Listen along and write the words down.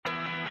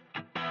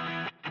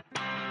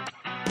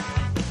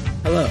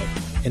Hello,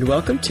 and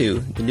welcome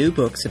to the New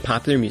Books in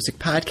Popular Music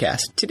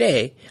podcast.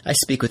 Today, I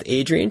speak with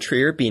Adrienne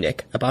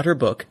Trier-Bieniek about her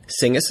book,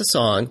 Sing Us a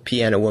Song,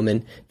 Piano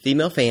Woman,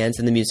 Female Fans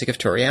and the Music of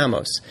Tori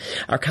Amos.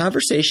 Our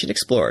conversation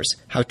explores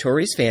how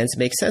Tori's fans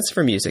make sense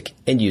for music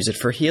and use it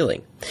for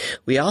healing.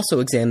 We also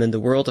examine the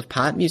world of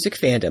pop music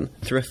fandom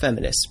through a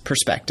feminist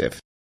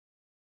perspective.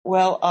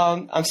 Well,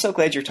 I'm so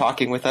glad you're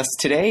talking with us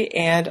today,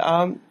 and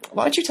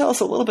why don't you tell us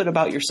a little bit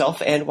about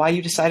yourself and why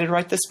you decided to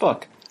write this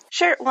book?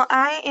 Sure. Well,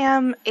 I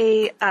am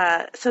a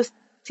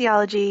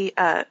sociology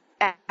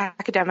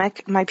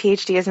academic. My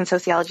PhD is in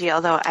sociology,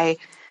 although I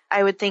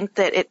would think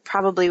that it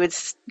probably would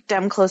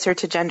stem closer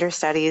to gender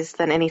studies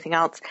than anything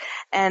else.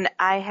 And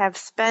I have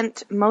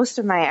spent most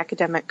of my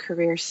academic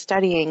career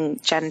studying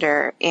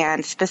gender,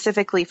 and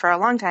specifically for a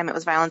long time it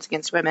was violence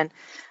against women.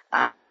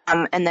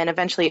 And then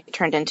eventually it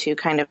turned into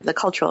kind of the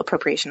cultural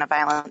appropriation of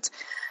violence.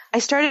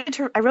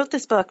 I wrote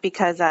this book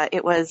because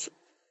it was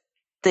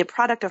the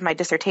product of my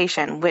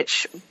dissertation,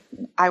 which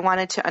I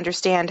wanted to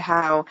understand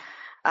how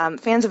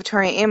fans of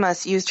Tori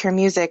Amos used her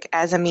music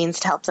as a means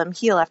to help them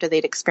heal after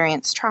they'd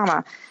experienced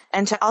trauma,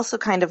 and to also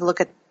kind of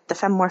look at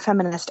the more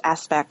feminist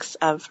aspects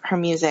of her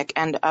music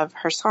and of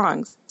her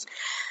songs.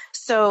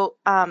 So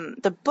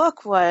the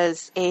book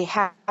was a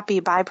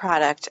happy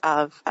byproduct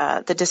of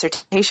the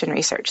dissertation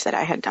research that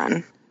I had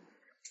done.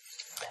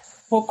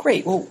 Well,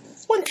 great. Well,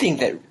 one thing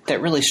that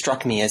really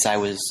struck me as I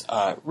was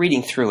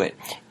reading through it,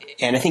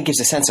 and I think gives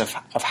a sense of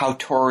how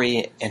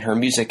Tori and her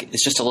music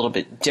is just a little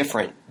bit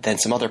different than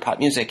some other pop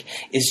music,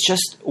 is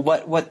just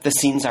what the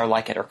scenes are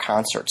like at her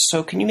concerts.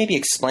 So can you maybe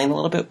explain a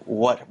little bit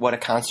what a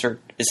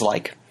concert is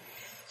like?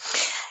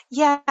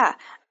 Yeah.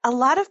 A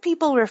lot of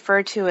people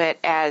refer to it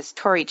as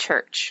Tori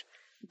Church,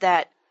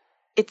 that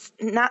it's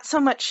not so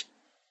much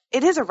 –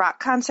 it is a rock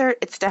concert.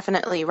 It's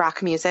definitely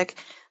rock music.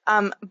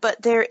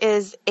 But there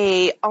is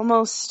a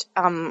almost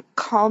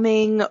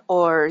calming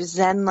or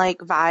Zen-like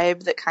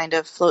vibe that kind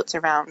of floats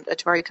around a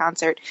Tori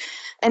concert.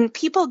 And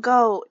people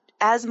go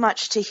as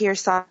much to hear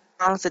songs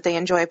that they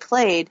enjoy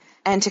played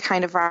and to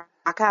kind of rock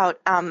out.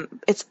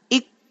 It's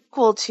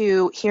equal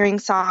to hearing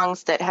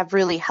songs that have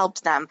really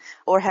helped them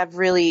or have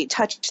really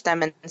touched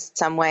them in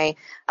some way.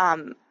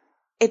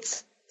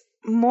 It's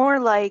more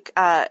like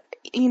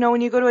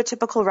when you go to a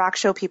typical rock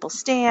show, people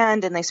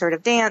stand and they sort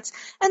of dance,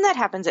 and that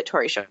happens at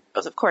Tori shows,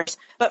 of course.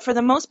 But for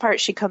the most part,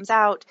 she comes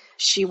out,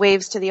 she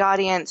waves to the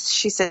audience,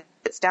 she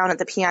sits down at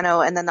the piano,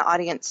 and then the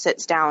audience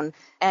sits down,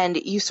 and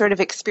you sort of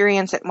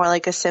experience it more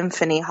like a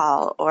symphony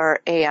hall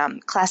or a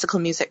classical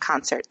music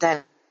concert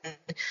than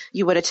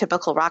you would a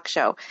typical rock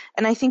show.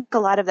 And I think a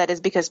lot of that is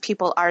because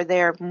people are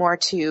there more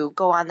to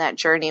go on that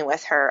journey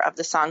with her of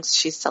the songs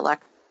she's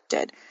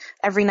selected.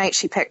 Every night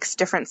she picks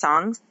different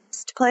songs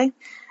to play.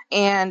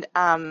 And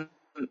a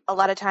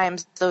lot of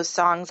times those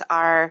songs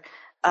are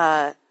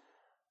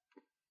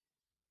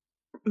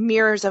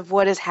mirrors of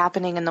what is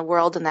happening in the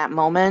world in that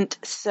moment.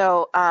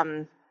 So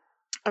a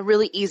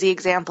really easy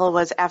example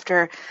was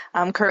after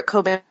Kurt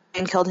Cobain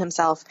killed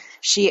himself,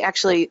 she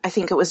actually, I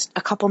think it was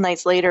a couple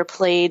nights later,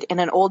 played in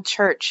an old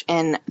church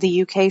in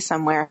the UK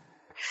somewhere,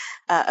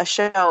 a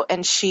show,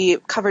 and she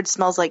covered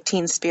Smells Like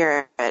Teen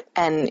Spirit.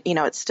 And,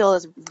 it still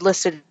is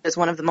listed as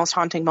one of the most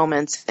haunting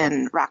moments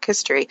in rock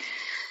history.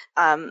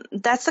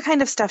 That's the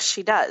kind of stuff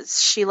she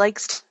does. She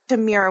likes to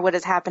mirror what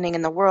is happening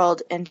in the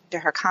world into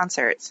her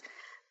concerts.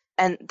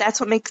 And that's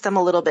what makes them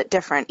a little bit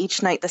different.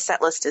 Each night the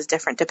set list is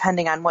different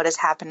depending on what is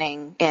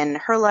happening in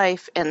her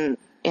life, in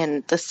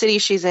the city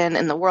she's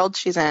in the world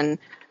she's in,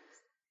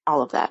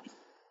 all of that.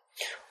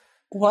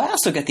 Well, I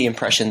also get the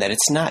impression that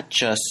it's not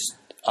just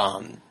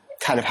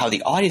kind of how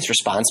the audience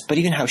responds, but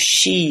even how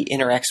she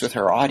interacts with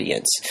her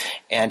audience.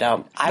 And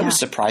I was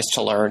surprised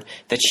to learn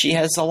that she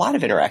has a lot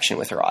of interaction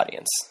with her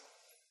audience.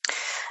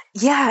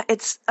 Yeah,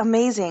 it's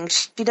amazing.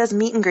 She does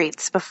meet and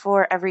greets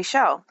before every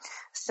show.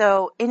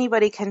 So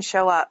anybody can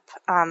show up.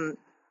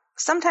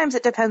 Sometimes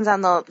it depends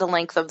on the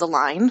length of the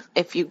line,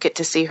 if you get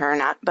to see her or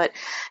not. But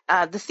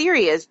the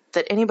theory is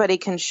that anybody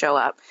can show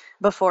up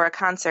before a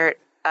concert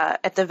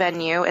at the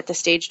venue, at the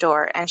stage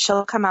door, and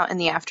she'll come out in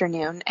the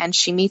afternoon, and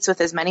she meets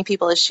with as many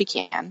people as she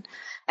can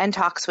and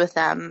talks with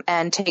them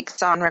and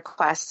takes on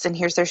requests and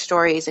hears their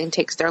stories and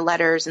takes their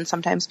letters, and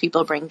sometimes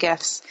people bring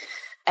gifts,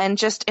 and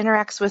just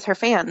interacts with her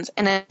fans.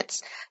 And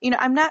it's,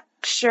 I'm not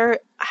sure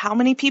how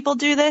many people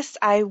do this.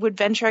 I would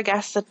venture a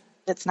guess that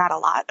it's not a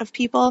lot of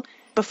people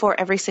before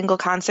every single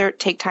concert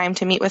take time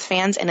to meet with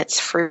fans, and it's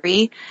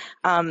free.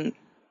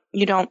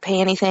 You don't pay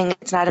anything.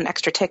 It's not an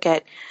extra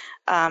ticket.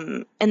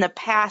 In the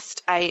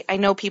past, I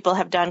know people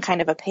have done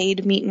kind of a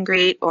paid meet and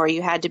greet, or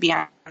you had to be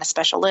on a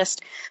special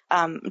list.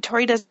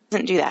 Tori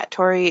doesn't do that.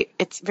 Tori,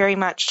 it's very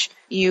much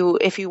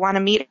if you want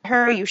to meet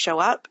her, you show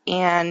up,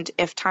 and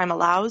if time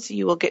allows,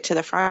 you will get to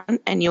the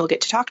front and you will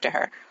get to talk to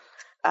her,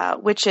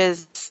 which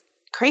is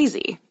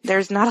crazy.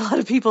 There's not a lot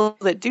of people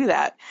that do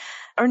that.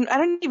 Or I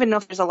don't even know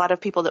if there's a lot of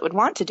people that would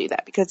want to do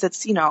that, because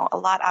it's, a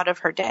lot out of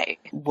her day.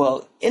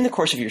 Well, in the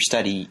course of your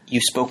study,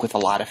 you spoke with a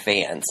lot of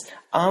fans.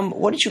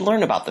 What did you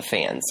learn about the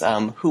fans?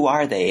 Who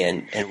are they,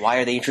 and why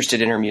are they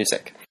interested in her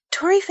music?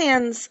 Tori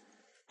fans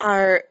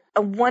are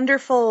a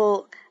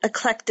wonderful,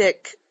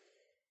 eclectic,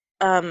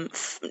 fun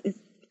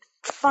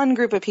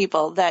group of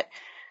people that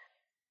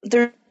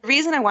the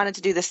reason I wanted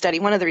to do this study,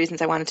 one of the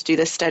reasons I wanted to do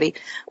this study,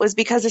 was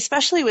because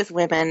especially with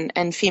women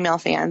and female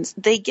fans,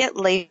 they get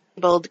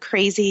labeled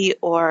crazy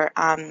or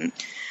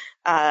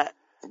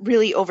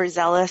really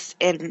overzealous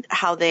in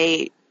how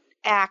they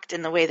act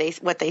and the way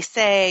what they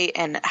say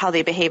and how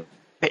they behave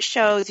at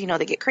shows. You know,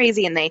 they get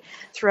crazy and they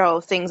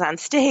throw things on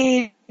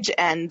stage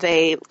and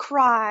they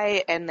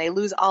cry and they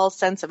lose all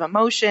sense of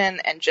emotion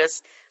and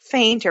just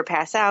faint or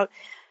pass out.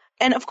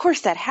 And of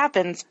course that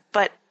happens,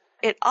 but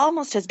it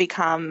almost has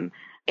become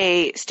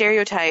a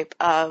stereotype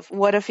of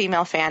what a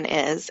female fan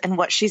is and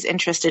what she's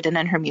interested in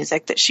her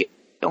music, that she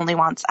only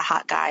wants a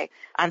hot guy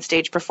on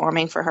stage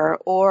performing for her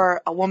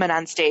or a woman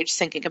on stage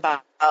thinking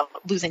about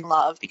losing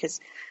love, because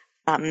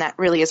that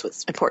really is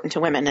what's important to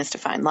women, is to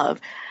find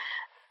love.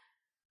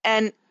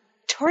 And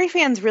Tori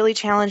fans really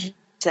challenge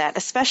that,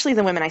 especially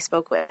the women I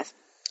spoke with.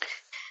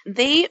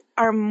 They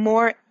are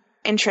more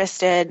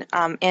interested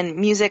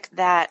in music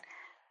that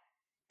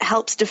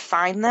helps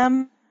define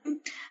them.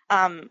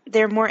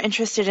 They're more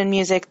interested in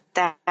music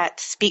that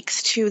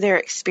speaks to their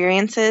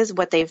experiences,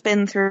 what they've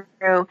been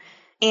through.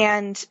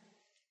 And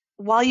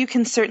while you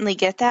can certainly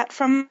get that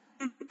from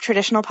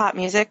traditional pop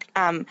music,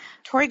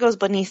 Tori goes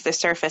beneath the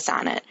surface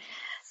on it.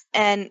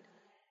 And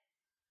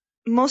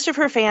most of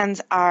her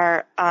fans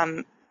are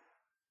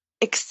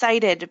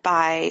excited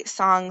by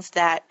songs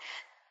that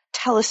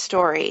tell a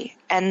story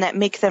and that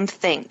make them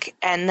think,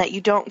 and that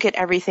you don't get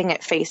everything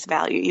at face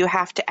value. You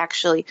have to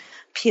actually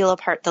peel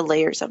apart the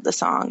layers of the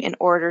song in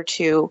order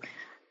to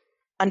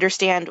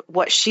understand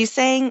what she's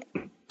saying.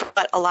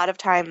 But a lot of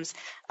times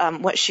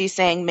what she's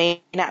saying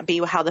may not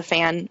be how the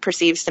fan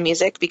perceives the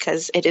music,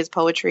 because it is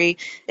poetry.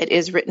 It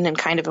is written in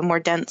kind of a more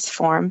dense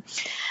form.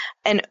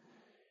 And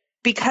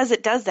because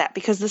it does that,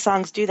 because the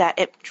songs do that,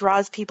 it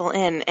draws people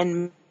in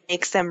and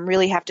makes them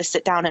really have to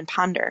sit down and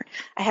ponder.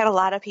 I had a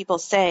lot of people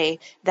say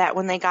that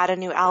when they got a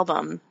new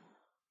album,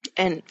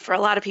 and for a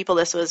lot of people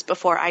this was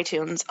before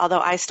iTunes, although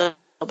I still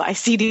buy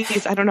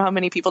CDs, I don't know how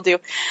many people do.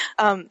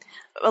 A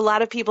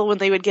lot of people, when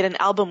they would get an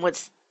album, would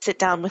sit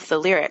down with the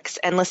lyrics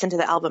and listen to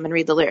the album and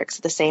read the lyrics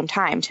at the same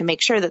time to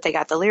make sure that they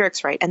got the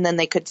lyrics right, and then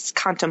they could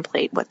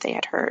contemplate what they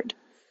had heard.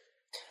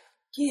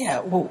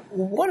 Yeah, well,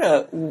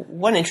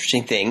 one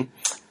interesting thing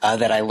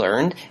that I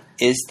learned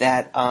is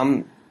that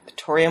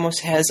Tori Amos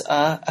has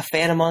a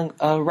fan among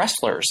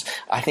wrestlers.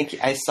 I think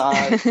I saw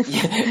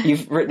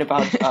you've written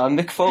about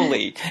Mick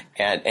Foley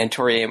and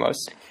Tori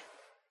Amos.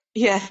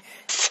 Yes.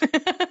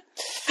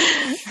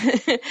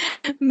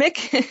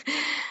 Mick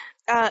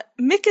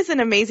is an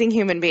amazing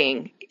human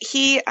being.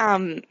 He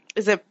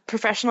is a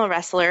professional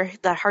wrestler.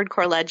 The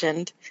Hardcore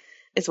Legend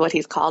is what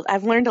he's called.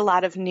 I've learned a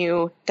lot of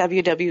new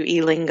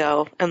WWE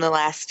lingo in the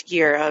last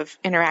year of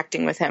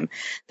interacting with him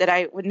that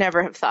I would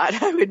never have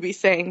thought I would be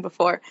saying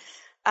before.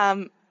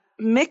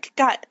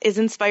 Mick is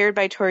inspired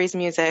by Tori's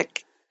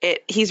music.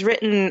 He's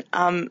written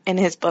in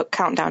his book,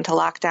 Countdown to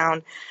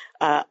Lockdown,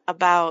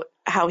 about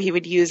how he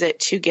would use it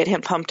to get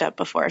him pumped up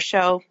before a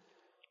show.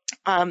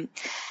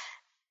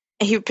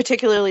 He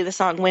particularly the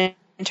song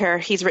Winter,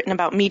 he's written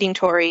about meeting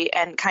Tori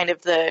and kind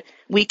of the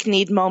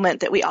weak-kneed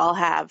moment that we all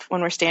have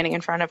when we're standing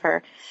in front of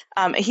her.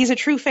 He's a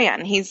true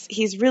fan.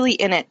 He's really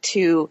in it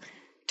to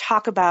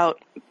talk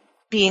about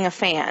being a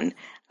fan.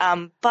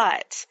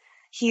 But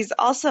he's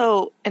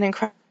also an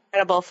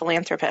incredible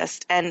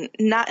philanthropist, and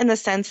not in the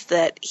sense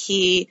that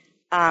he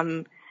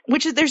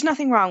there's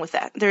nothing wrong with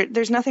that.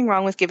 There's nothing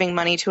wrong with giving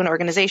money to an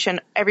organization.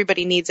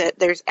 Everybody needs it.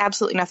 There's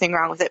absolutely nothing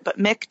wrong with it. But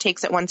Mick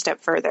takes it one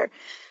step further.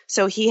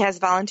 So he has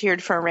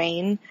volunteered for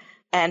RAINN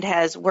and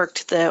has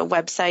worked the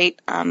website,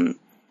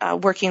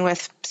 working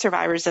with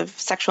survivors of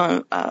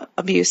sexual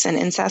abuse and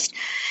incest.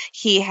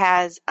 He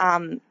has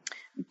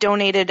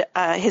donated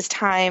his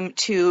time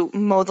to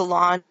mow the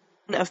lawn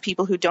of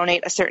people who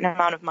donate a certain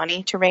amount of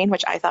money to RAINN,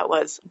 which I thought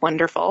was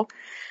wonderful,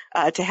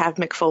 to have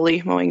Mick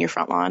Foley mowing your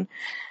front lawn.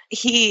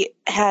 He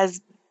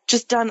has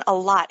just done a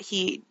lot.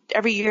 He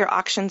every year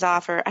auctions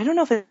off, or I don't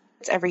know if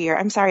it's every year.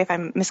 I'm sorry if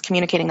I'm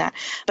miscommunicating that.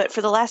 But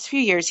for the last few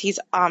years, he's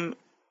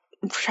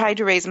tried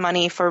to raise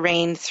money for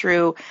RAINN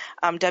through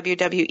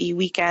WWE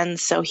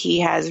weekends. So he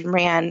has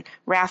ran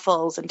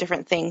raffles and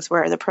different things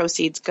where the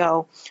proceeds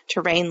go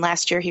to RAINN.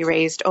 Last year, he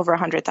raised over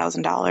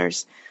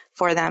 $100,000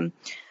 for them.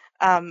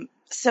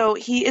 So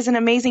he is an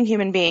amazing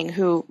human being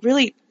who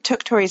really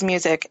took Tori's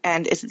music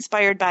and is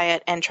inspired by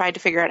it and tried to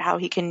figure out how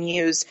he can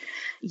use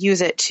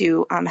it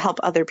to help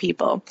other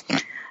people.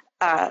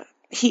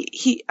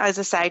 He, as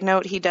a side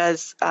note, he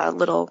does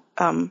little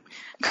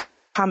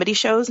comedy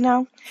shows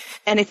now.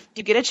 And if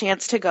you get a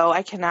chance to go,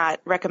 I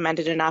cannot recommend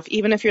it enough.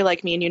 Even if you're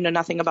like me and you know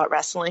nothing about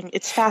wrestling,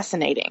 it's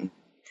fascinating.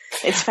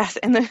 It's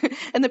and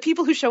the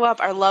people who show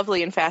up are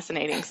lovely and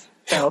fascinating.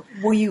 So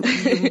well, you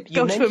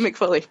go to a Mick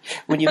Foley.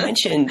 When you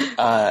mentioned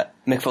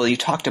Mick Foley, you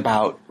talked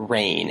about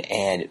RAINN,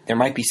 and there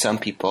might be some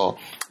people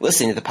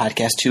listening to the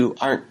podcast who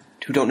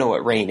don't know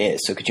what RAINN is.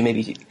 So could you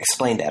maybe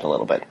explain that a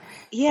little bit?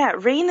 Yeah,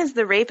 RAINN is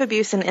the Rape,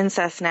 Abuse, and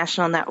Incest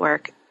National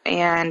Network.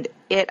 and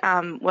it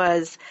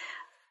was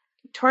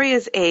Tori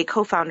is a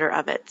co-founder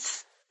of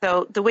it.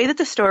 So the way that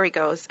the story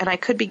goes, and I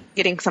could be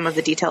getting some of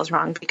the details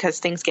wrong because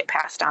things get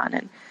passed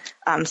on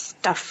and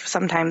stuff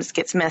sometimes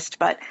gets missed,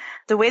 but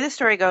the way the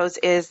story goes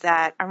is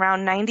that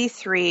around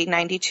 93,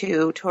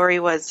 92, Tori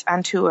was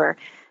on tour,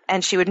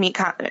 and she would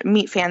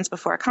meet fans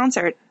before a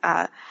concert.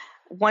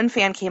 One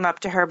fan came up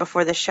to her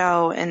before the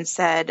show and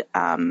said,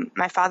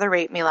 my father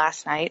raped me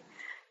last night,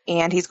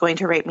 and he's going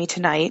to rape me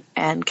tonight,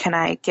 and can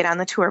I get on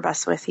the tour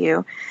bus with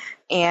you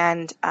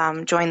and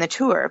join the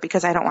tour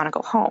because I don't want to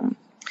go home?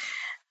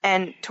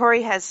 And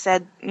Tori has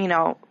said,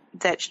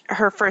 that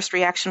her first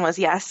reaction was,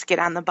 yes, get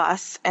on the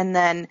bus. And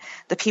then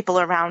the people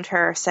around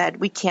her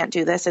said, we can't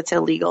do this. It's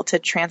illegal to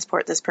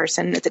transport this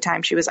person. At the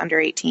time, she was under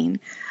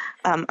 18,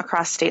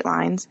 across state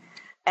lines.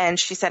 And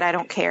she said, I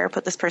don't care.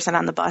 Put this person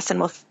on the bus and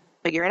we'll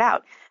figure it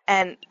out.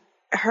 And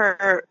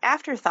her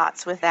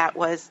afterthoughts with that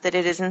was that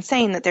it is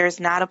insane that there's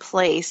not a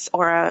place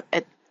or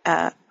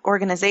a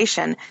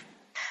organization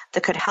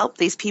that could help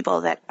these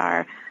people that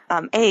are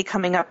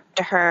coming up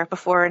to her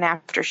before and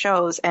after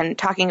shows and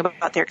talking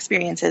about their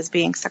experiences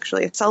being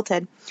sexually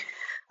assaulted,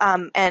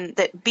 and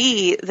that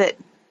B, that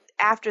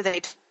after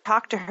they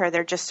talk to her,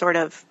 they're just sort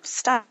of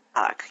stuck.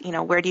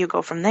 Where do you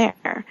go from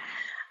there?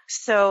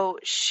 So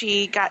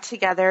she got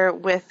together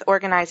with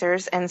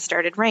organizers and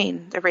started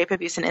RAINN, the Rape,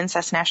 Abuse, and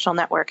Incest National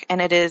Network,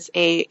 and it is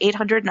a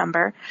 800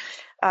 number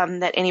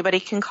that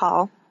anybody can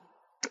call,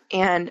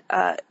 and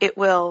it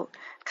will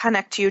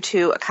connect you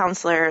to a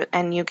counselor,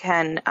 and you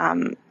can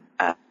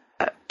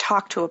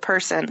talk to a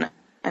person,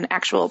 an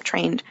actual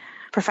trained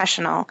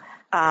professional,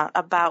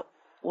 about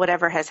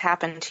whatever has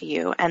happened to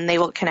you, and they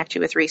will connect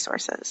you with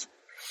resources.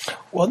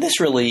 Well,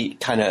 this really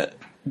kind of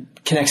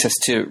connects us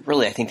to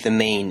really, I think, the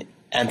main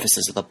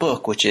emphasis of the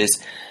book, which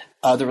is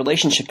the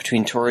relationship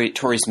between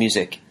Tori's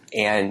music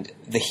and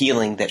the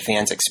healing that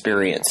fans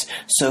experience.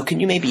 So can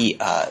you maybe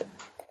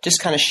just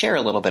kind of share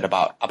a little bit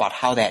about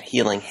how that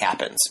healing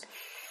happens?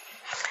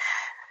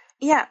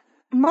 Yeah.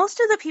 Most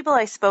of the people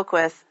I spoke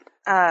with,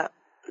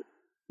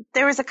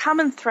 there was a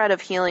common thread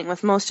of healing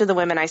with most of the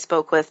women I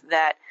spoke with,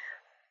 that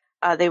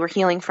they were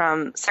healing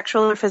from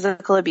sexual or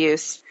physical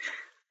abuse,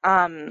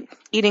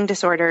 eating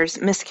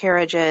disorders,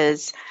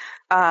 miscarriages,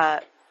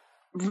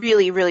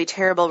 really, really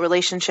terrible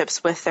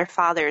relationships with their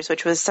fathers,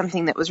 which was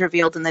something that was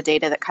revealed in the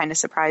data that kind of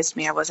surprised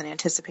me. I wasn't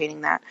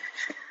anticipating that.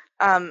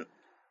 And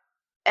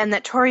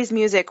that Tori's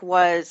music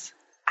was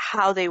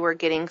how they were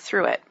getting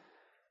through it.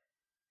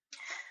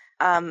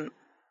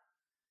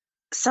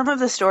 Some of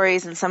the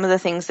stories and some of the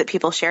things that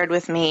people shared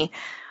with me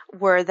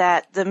were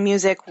that the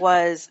music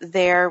was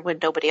there when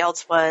nobody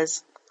else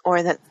was,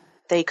 or that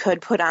they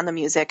could put on the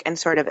music and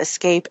sort of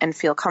escape and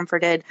feel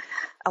comforted.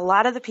 A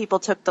lot of the people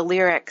took the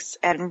lyrics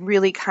and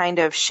really kind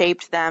of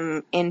shaped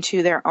them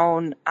into their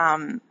own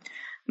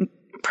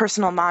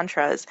personal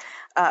mantras.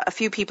 A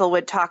few people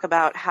would talk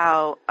about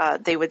how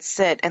they would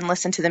sit and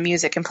listen to the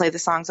music and play the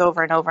songs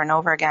over and over and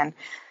over again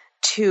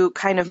to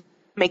kind of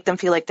make them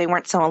feel like they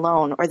weren't so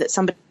alone, or that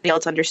somebody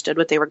else understood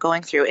what they were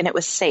going through, and it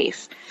was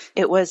safe.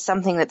 It was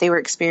something that they were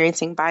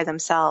experiencing by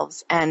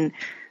themselves, and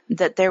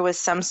that there was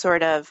some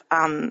sort of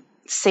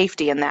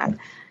safety in that.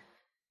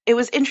 It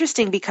was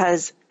interesting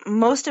because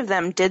most of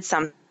them did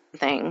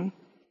something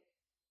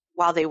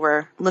while they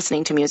were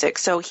listening to music.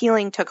 So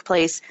healing took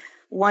place,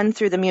 one,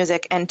 through the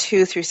music, and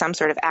two, through some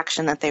sort of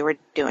action that they were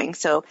doing.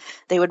 So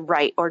they would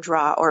write or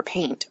draw or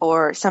paint,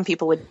 or some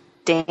people would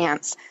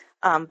dance.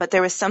 But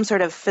there was some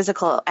sort of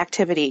physical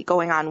activity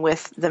going on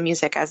with the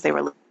music as they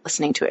were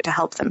listening to it to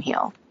help them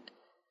heal.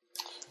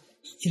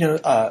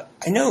 I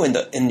know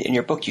in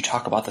your book you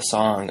talk about the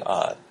song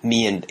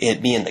 "Me and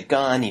the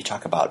Gun." You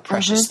talk about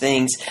precious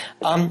things.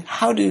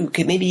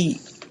 Could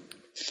maybe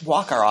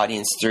walk our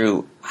audience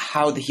through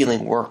how the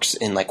healing works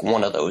in like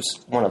one of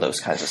those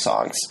kinds of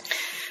songs?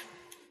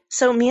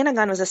 So, "Me and a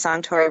Gun" was a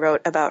song Tori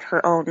wrote about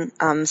her own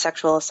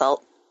sexual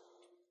assault,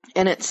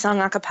 and it's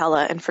sung a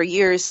cappella. And for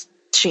years,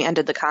 she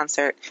ended the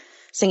concert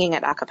singing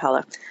it a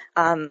cappella.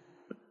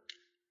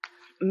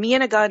 "Me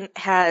and a Gun"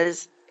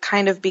 has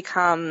kind of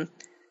become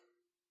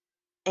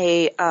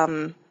a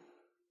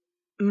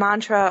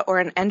mantra or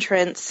an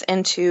entrance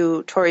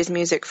into Tori's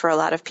music for a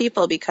lot of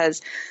people,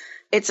 because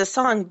it's a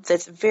song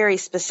that's very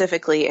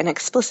specifically and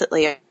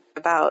explicitly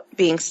about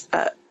being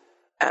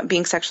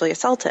sexually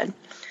assaulted.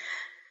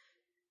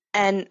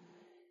 And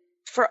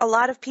for a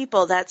lot of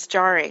people, that's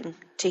jarring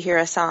to hear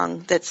a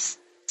song that's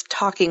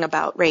talking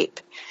about rape.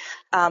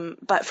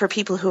 But for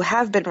people who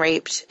have been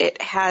raped, it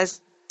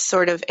has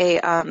sort of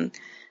a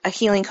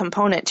healing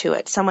component to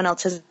it. Someone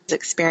else has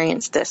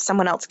experienced this.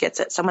 Someone else gets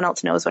it. Someone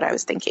else knows what I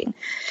was thinking.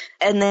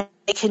 And then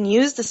they can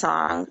use the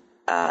song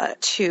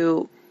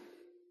to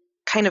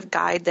kind of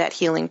guide that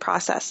healing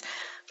process.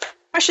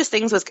 Precious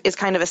Things is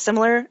kind of a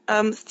similar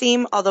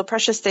theme, although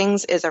Precious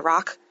Things is a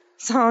rock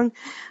song.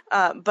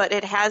 But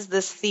it has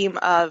this theme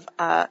of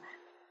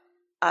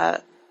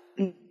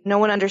no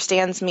one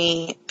understands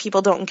me.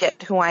 People don't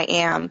get who I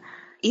am.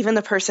 Even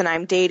the person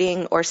I'm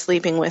dating or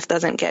sleeping with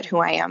doesn't get who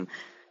I am.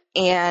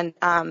 And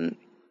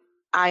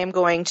I am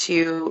going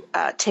to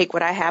take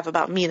what I have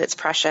about me that's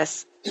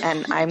precious,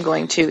 and I'm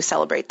going to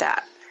celebrate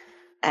that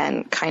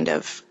and kind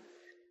of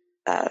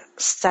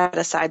set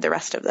aside the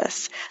rest of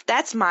this.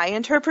 That's my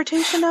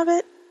interpretation of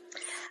it.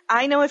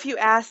 I know if you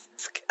ask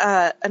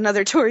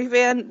another Tori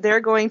fan,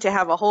 they're going to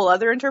have a whole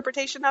other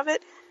interpretation of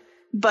it.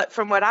 But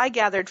from what I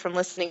gathered from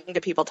listening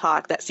to people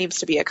talk, that seems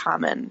to be a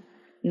common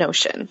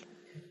notion.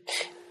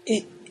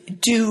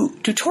 Do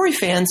Tori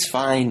fans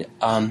find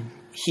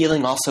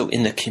healing also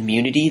in the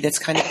community that's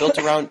kind of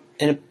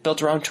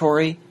built around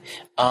Tori,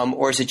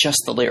 or is it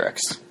just the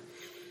lyrics?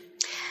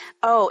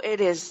 It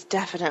is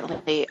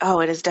definitely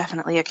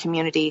a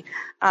community.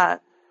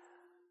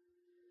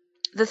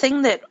 The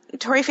thing that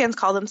Tori fans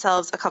call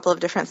themselves a couple of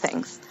different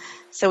things.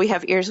 So we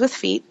have Ears with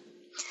Feet,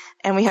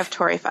 and we have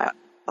Tori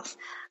Files.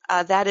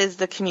 That is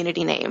the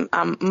community name.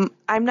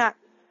 I'm not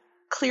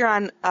clear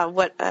on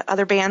what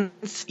other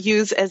bands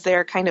use as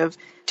their kind of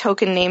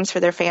token names for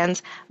their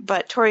fans,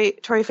 but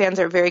Tori fans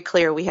are very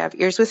clear. We have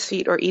Ears with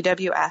Feet, or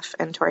EWF,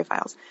 and Tori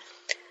Files.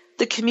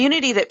 The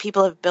community that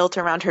people have built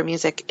around her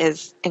music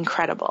is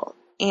incredible.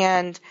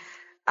 And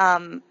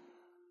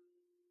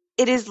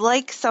it is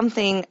like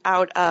something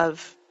out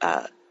of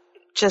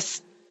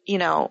just,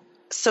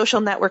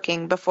 social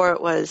networking before it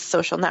was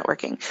social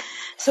networking.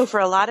 So for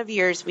a lot of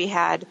years, we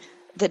had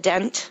The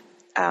Dent,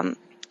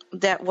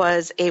 that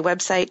was a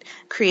website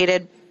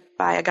created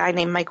by a guy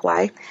named Mike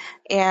Y.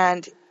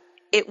 And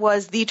it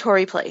was the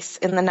Tori place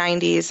in the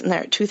 90s and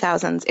the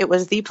 2000s. It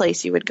was the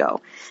place you would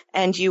go.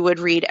 And you would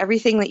read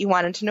everything that you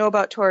wanted to know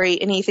about Tori.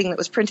 Anything that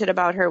was printed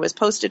about her was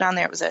posted on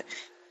there. It was a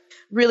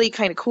really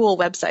kind of cool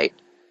website.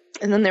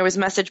 And then there was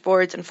message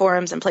boards and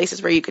forums and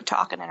places where you could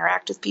talk and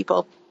interact with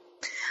people.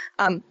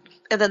 And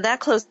then that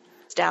closed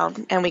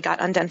down, and we got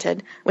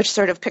Undented, which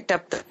sort of picked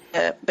up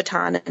the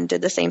baton and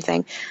did the same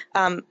thing.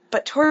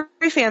 But Tori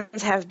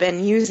fans have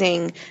been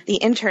using the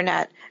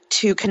internet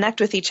to connect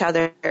with each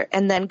other,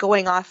 and then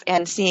going off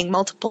and seeing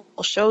multiple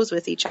shows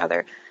with each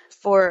other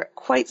for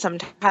quite some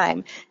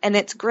time. And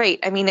it's great.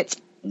 I mean,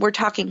 we're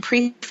talking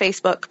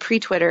pre-Facebook,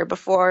 pre-Twitter,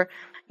 before,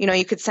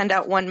 you could send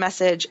out one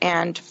message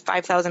and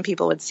 5,000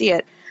 people would see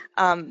it.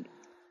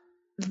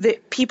 The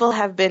people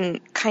have been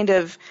kind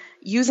of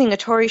using a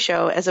Tori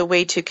show as a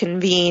way to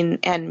convene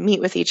and meet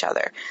with each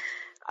other.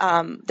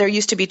 There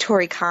used to be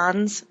Tori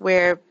cons,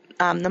 where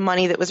the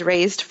money that was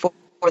raised for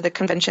the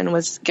convention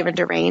was given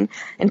to RAINN,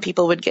 and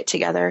people would get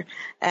together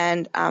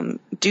and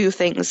do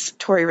things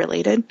Tori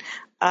related.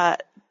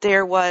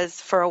 There was,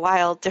 for a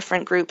while,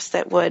 different groups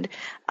that would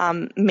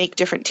make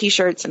different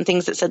T-shirts and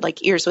things that said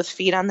like Ears with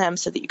Feet on them,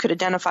 so that you could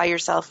identify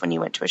yourself when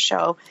you went to a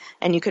show,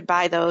 and you could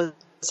buy those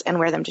and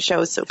wear them to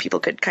shows so people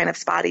could kind of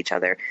spot each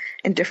other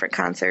in different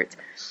concerts.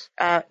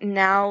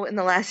 Now, in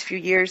the last few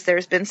years,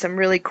 there's been some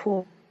really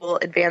cool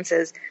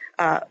advances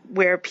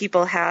where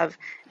people have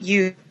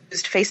used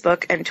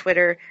Facebook and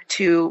Twitter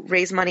to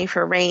raise money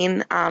for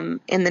RAINN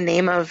in the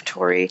name of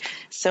Tori.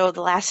 So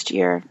the last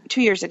year,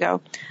 2 years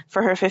ago,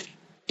 for her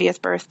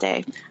 50th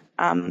birthday,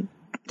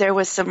 there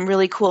was some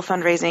really cool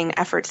fundraising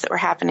efforts that were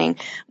happening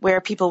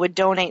where people would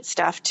donate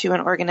stuff to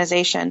an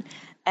organization,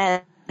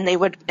 and they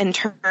would in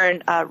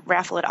turn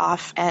raffle it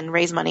off and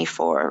raise money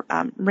for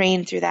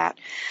RAINN through that.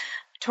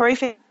 Tori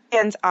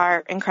fans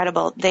are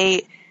incredible.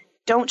 They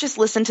don't just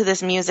listen to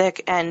this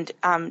music and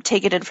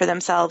take it in for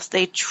themselves.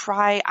 They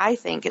try, I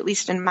think, at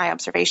least in my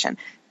observation,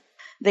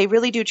 they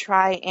really do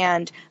try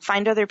and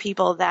find other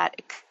people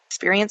that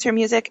experience her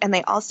music, and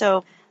they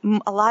also,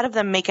 a lot of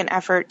them make an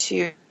effort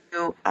to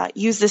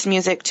use this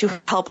music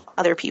to help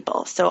other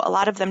people. So a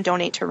lot of them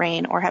donate to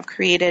RAINN or have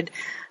created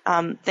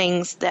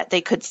things that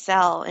they could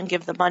sell and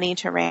give the money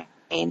to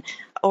RAINN,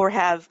 or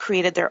have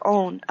created their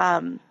own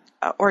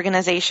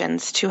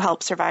organizations to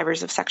help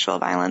survivors of sexual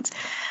violence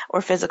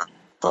or physical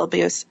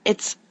abuse.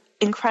 It's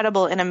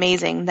incredible and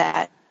amazing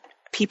that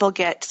people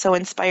get so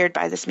inspired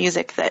by this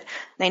music that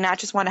they not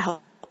just want to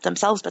help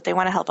themselves, but they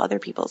want to help other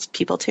people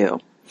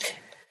too.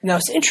 Now,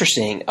 it's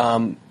interesting.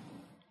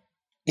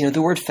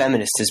 The word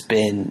feminist has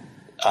been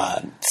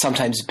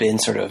sometimes been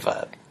sort of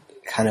a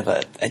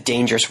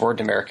dangerous word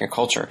in American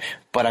culture,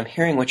 but I'm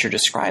hearing what you're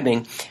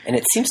describing, and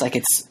it seems like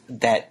it's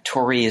that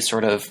Tori is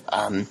sort of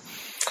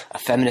a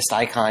feminist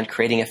icon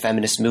creating a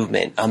feminist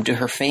movement. Do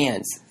her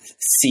fans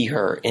see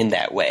her in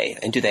that way,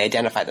 and do they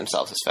identify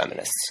themselves as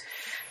feminists?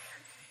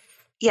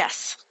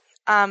 Yes.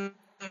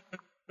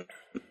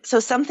 So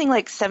something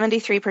like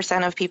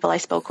 73% of people I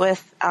spoke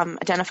with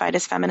identified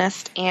as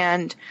feminist,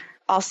 and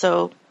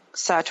also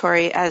saw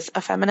Tori as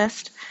a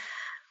feminist.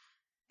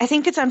 I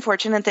think it's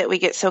unfortunate that we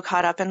get so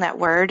caught up in that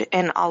word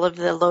and all of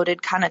the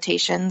loaded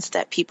connotations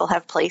that people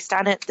have placed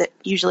on it that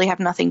usually have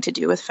nothing to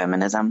do with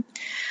feminism.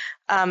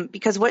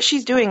 Because what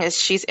she's doing is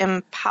she's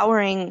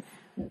empowering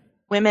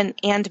women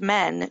and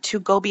men to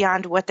go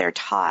beyond what they're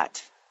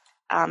taught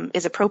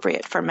is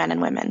appropriate for men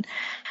and women.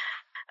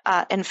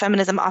 And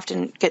feminism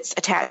often gets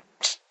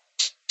attached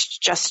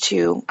just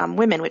to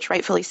women, which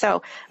rightfully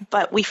so.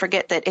 But we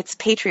forget that it's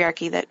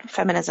patriarchy that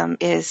feminism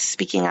is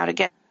speaking out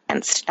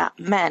against, not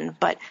men,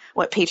 but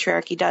what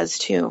patriarchy does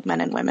to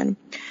men and women.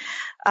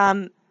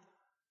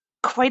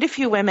 quite a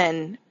few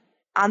women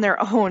on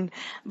their own,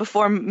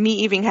 before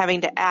me even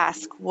having to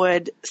ask,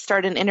 would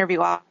start an interview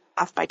off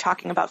by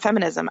talking about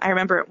feminism. I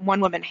remember one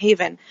woman,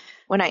 Haven,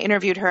 when I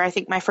interviewed her, I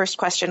think my first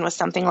question was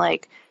something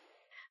like,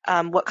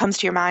 what comes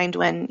to your mind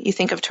when you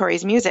think of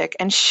Tori's music?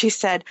 And she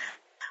said,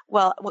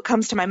 well, what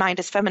comes to my mind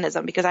is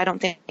feminism, because I don't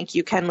think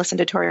you can listen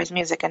to Tori's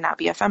music and not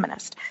be a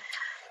feminist.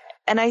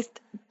 And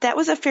that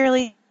was a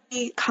fairly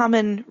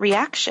common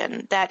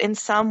reaction, that in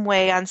some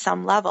way, on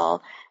some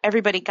level,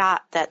 everybody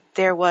got that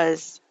there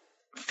was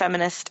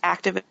feminist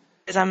activism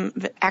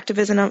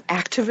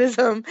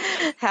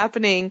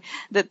happening,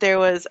 that there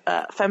was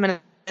a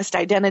feminist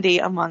identity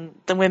among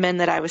the women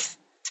that I was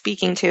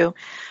speaking to,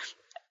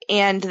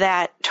 and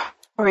that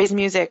Tori's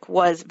music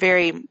was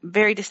very,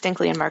 very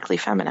distinctly and markedly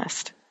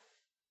feminist.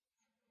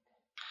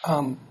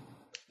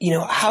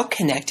 How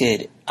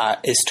connected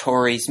is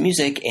Tori's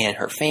music and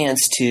her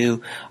fans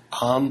to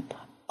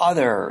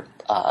other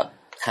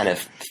kind of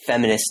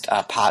feminist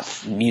pop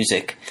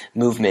music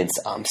movements,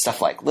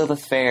 stuff like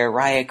Lilith Fair,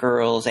 Riot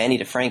Girls, Annie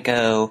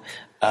DeFranco,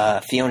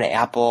 Fiona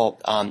Apple,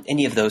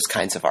 any of those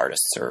kinds of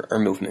artists or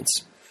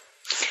movements?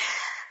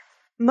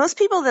 Most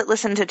people that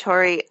listen to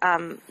Tori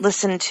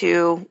listen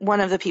to one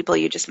of the people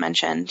you just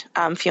mentioned,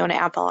 Fiona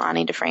Apple,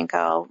 Annie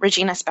DeFranco,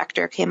 Regina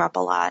Spektor came up a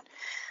lot.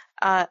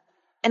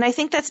 And I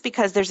think that's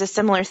because there's a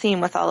similar theme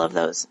with all of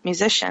those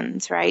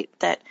musicians, right?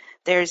 That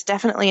there's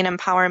definitely an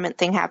empowerment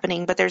thing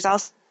happening, but there's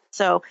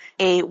also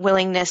a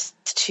willingness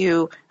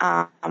to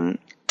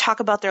talk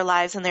about their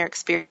lives and their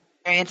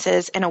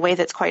experiences in a way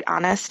that's quite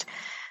honest.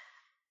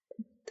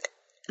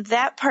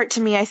 That part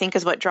to me, I think,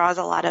 is what draws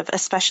a lot of,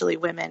 especially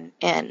women,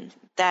 in,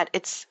 that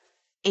it's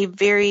a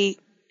very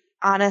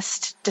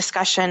honest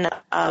discussion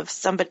of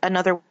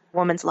another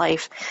woman's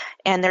life,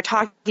 and they're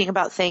talking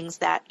about things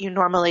that you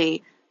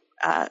normally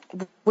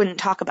wouldn't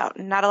talk about.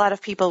 Not a lot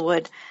of people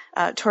would.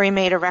 Tori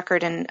made a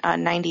record in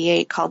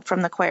 98 called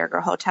From the Choir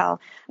Girl Hotel,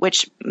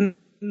 which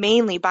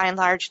mainly, by and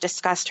large,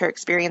 discussed her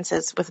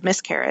experiences with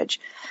miscarriage.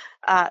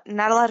 Not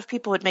a lot of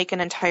people would make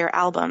an entire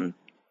album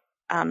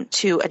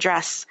to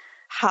address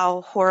how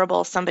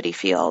horrible somebody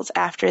feels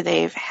after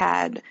they've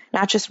had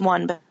not just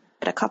one, but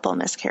a couple of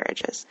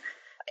miscarriages.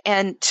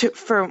 And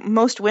for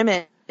most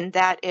women,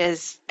 that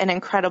is an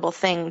incredible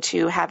thing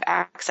to have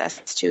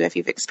access to if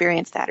you've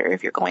experienced that or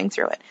if you're going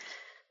through it.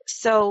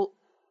 So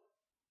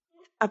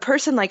a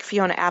person like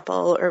Fiona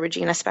Apple or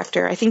Regina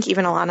Spektor, I think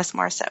even Alanis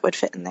Morissette would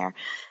fit in there,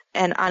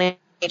 and Annie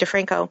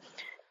DeFranco,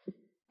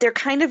 they're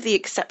kind of the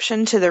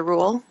exception to the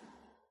rule.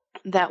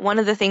 That one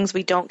of the things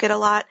we don't get a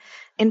lot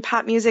in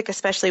pop music,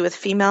 especially with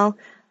female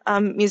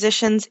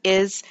musicians,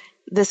 is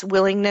this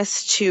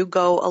willingness to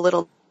go a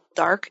little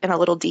dark and a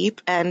little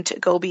deep and to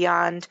go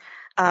beyond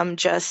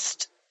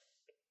just,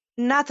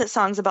 not that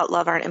songs about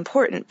love aren't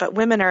important, but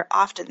women are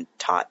often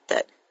taught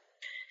that,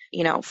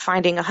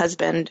 finding a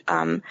husband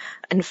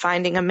and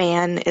finding a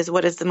man is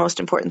what is the most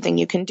important thing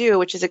you can do,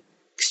 which is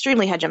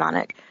extremely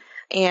hegemonic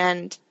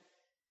and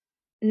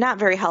not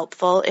very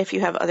helpful if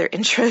you have other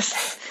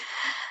interests.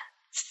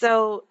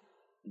 So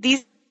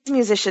these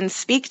musicians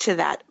speak to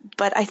that,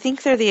 but I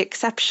think they're the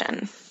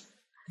exception.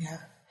 Yeah.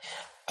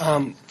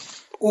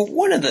 Well,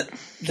 one of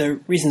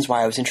the reasons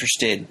why I was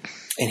interested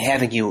in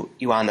having you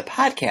on the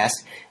podcast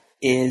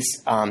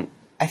is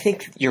I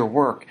think your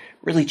work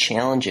really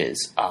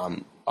challenges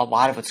a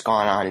lot of what's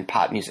gone on in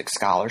pop music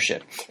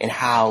scholarship and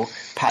how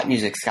pop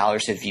music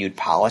scholars have viewed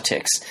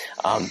politics.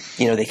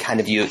 They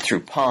kind of view it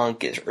through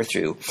punk or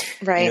through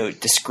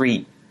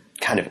discrete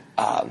kind of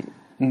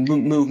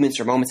movements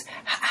or moments.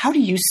 How do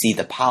you see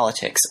the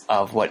politics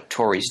of what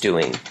Tori's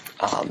doing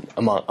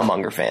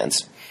among her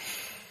fans?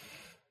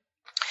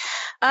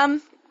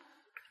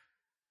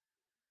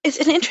 It's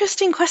an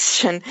interesting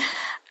question.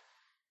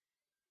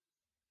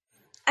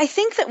 I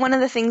think that one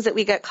of the things that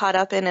we get caught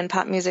up in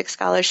pop music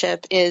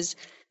scholarship is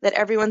that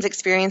everyone's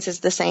experience is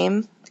the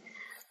same.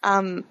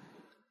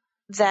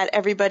 That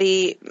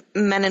everybody,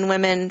 men and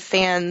women,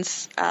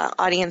 fans,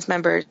 audience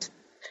members,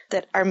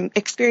 that our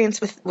experience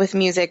with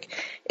music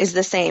is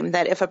the same.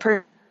 That if a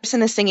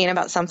person is singing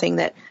about something,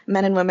 that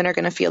men and women are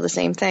going to feel the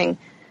same thing.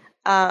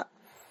 I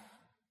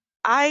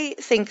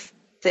think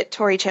that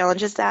Tori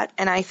challenges that,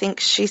 and I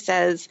think she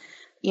says,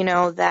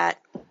 that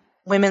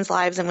women's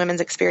lives and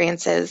women's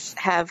experiences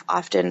have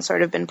often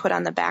sort of been put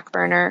on the back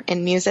burner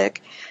in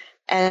music,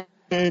 and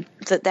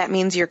that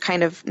means you're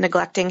kind of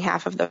neglecting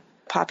half of the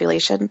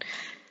population.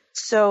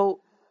 So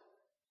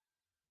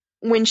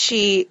when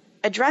she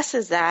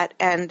addresses that,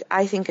 and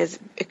I think is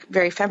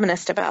very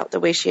feminist about the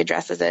way she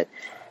addresses it,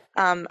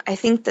 I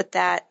think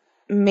that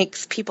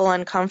makes people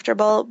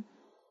uncomfortable,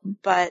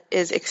 but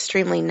is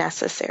extremely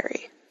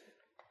necessary.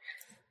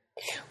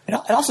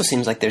 It also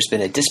seems like there's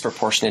been a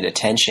disproportionate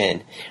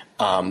attention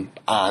on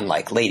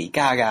like Lady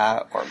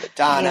Gaga or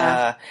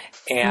Madonna,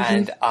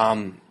 and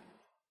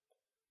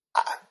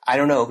I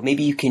don't know,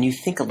 maybe can you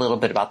think a little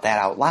bit about that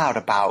out loud,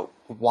 about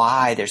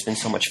why there's been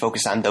so much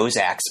focus on those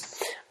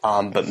acts,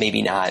 but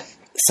maybe not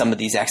some of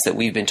these acts that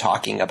we've been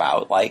talking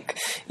about, like,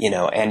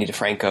 Annie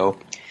DeFranco,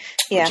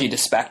 Regina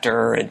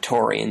Spektor, and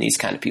Tori, and these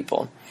kind of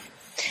people?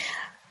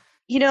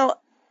 You know,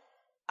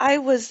 I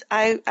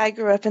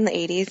grew up in the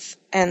 80s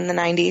and the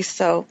 90s,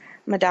 so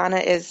Madonna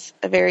is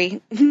a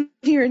very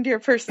near and dear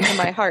person to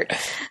my heart.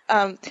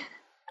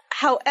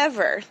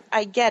 However,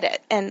 I get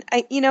it. And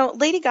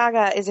Lady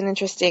Gaga is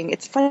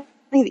it's funny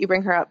that you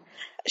bring her up.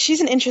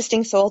 She's an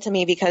interesting soul to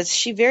me because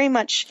she very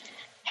much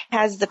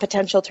has the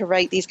potential to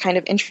write these kind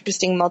of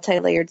interesting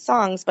multi-layered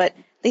songs, but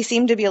they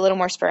seem to be a little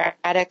more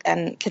sporadic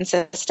and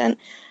consistent.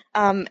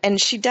 And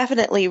she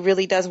definitely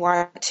really does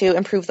want to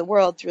improve the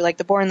world through like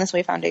the Born This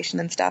Way Foundation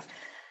and stuff.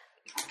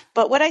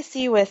 But what I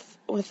see with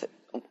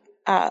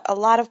a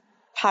lot of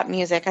pop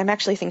music, I'm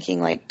actually thinking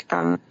like,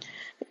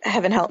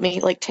 heaven help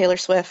me, like Taylor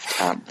Swift,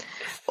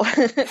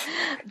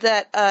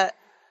 that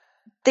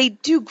they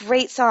do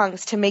great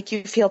songs to make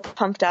you feel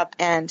pumped up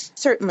and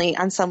certainly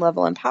on some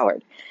level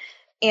empowered.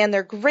 And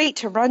they're great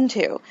to run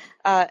to.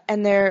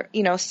 And they're,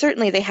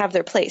 certainly they have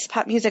their place.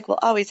 Pop music will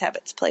always have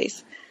its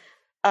place.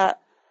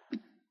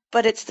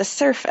 But it's the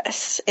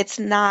surface. It's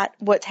not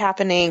what's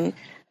happening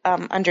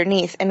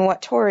underneath. And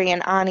what Tori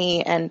and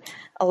Ani and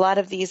a lot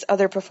of these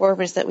other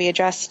performers that we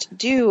addressed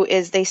do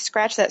is they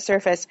scratch that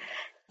surface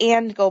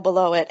and go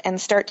below it and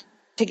start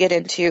to get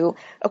into,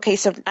 okay,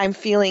 so I'm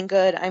feeling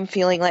good. I'm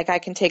feeling like I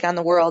can take on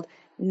the world.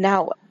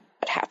 Now what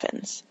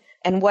happens?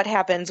 And what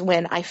happens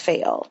when I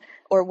fail?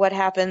 Or what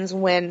happens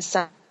when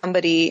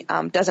somebody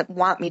doesn't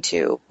want me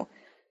to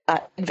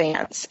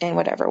advance in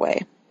whatever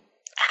way?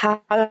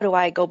 How do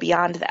I go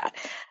beyond that?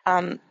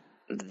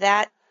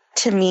 That,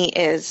 to me,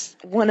 is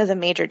one of the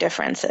major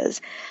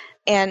differences.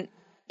 And,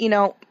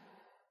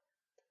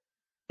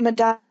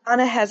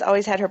 Madonna has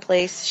always had her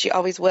place. She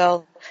always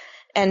will.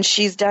 And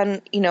she's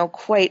done,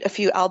 quite a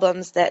few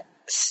albums that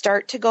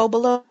start to go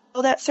below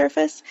that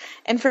surface.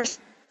 And for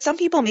some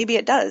people, maybe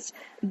it does.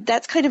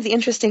 That's kind of the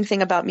interesting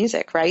thing about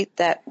music, right?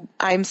 That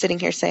I'm sitting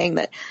here saying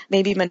that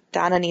maybe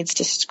Madonna needs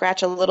to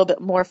scratch a little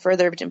bit more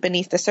further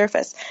beneath the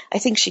surface. I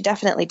think she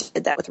definitely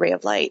did that with Ray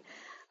of Light.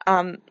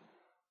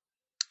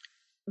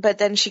 But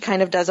then she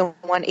kind of does a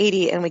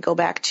 180 and we go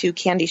back to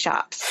candy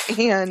shops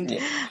and,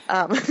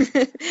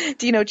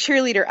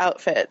 cheerleader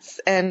outfits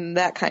and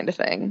that kind of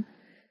thing.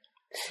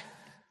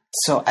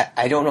 So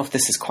I don't know if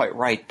this is quite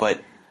right,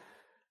 but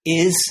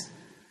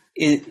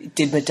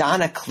did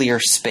Madonna clear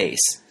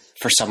space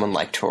for someone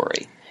like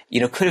Tori?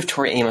 Could have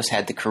Tori Amos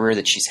had the career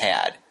that she's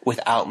had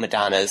without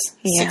Madonna's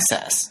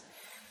success?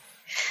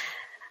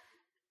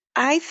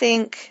 I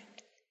think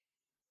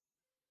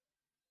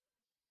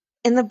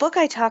in the book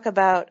I talk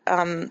about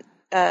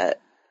the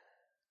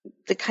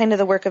kind of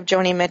the work of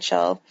Joni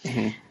Mitchell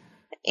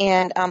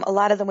and a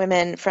lot of the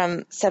women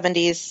from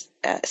 70s,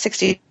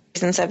 60s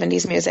and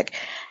 70s music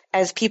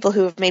as people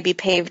who have maybe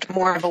paved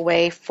more of a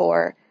way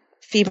for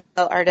female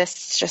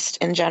artists just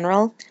in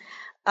general.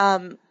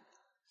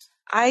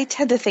 I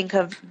tend to think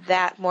of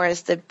that more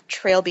as the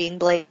trail being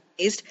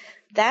blazed.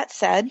 That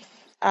said,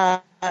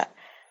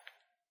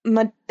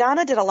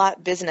 Madonna did a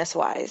lot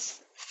business-wise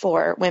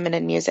for women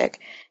in music.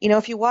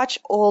 If you watch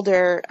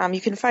older,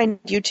 you can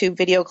find YouTube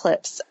video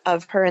clips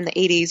of her in the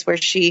 80s where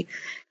she,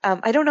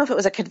 I don't know if it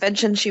was a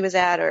convention she was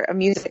at or a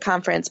music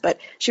conference, but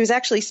she was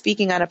actually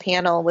speaking on a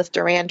panel with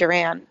Duran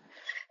Duran.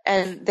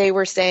 And they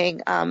were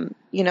saying,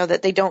 that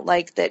they don't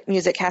like that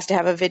music has to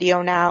have a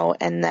video now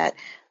and that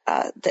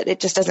it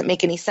just doesn't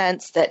make any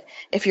sense, that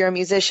if you're a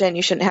musician,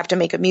 you shouldn't have to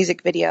make a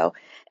music video.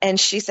 And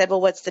she said,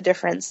 well, what's the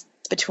difference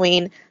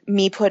between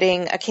me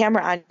putting a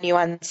camera on you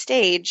on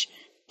stage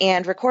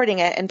and recording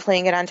it and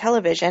playing it on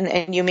television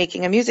and you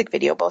making a music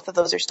video? Both of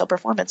those are still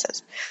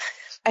performances.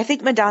 I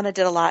think Madonna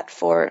did a lot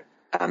for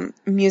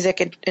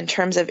music in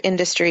terms of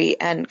industry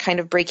and kind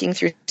of breaking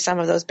through some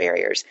of those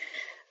barriers.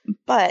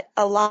 But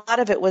a lot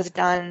of it was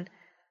done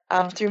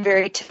through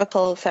very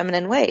typical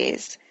feminine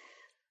ways.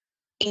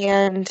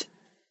 And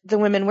the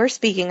women we're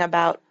speaking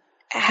about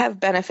have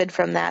benefited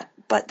from that,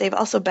 but they've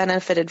also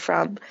benefited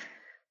from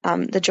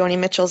the Joni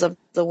Mitchells of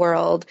the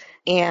world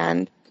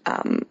and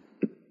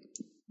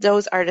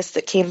those artists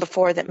that came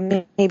before that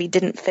maybe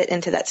didn't fit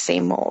into that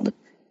same mold.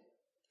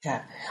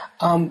 Yeah.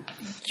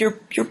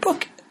 Your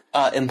book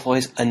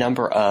employs a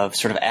number of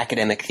sort of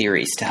academic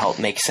theories to help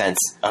make sense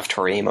of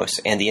Tori Amos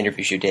and the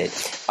interviews you did.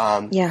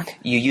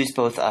 You use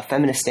both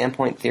feminist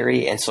standpoint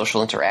theory and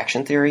social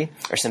interaction theory,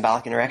 or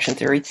symbolic interaction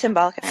theory.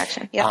 Symbolic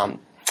interaction, yeah.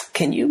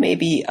 Can you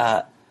maybe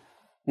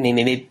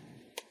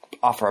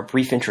offer a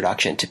brief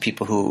introduction to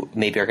people who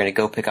maybe are going to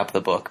go pick up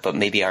the book but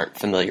maybe aren't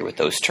familiar with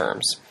those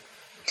terms?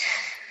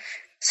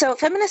 So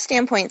feminist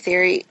standpoint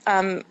theory,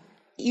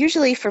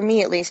 usually for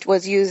me at least,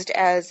 was used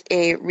as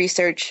a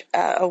research,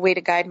 a way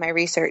to guide my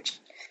research.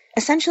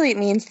 Essentially, it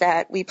means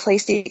that we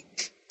place the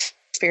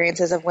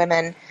experiences of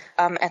women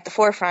at the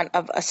forefront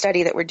of a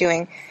study that we're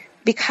doing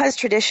because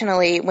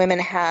traditionally women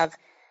have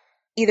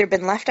either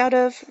been left out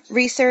of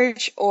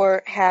research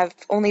or have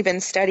only been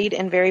studied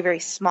in very, very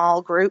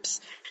small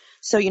groups.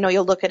 So,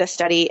 you'll look at a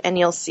study and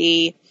you'll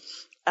see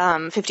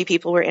 50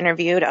 people were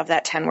interviewed. Of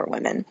that, 10 were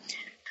women.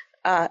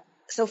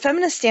 So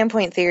feminist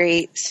standpoint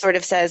theory sort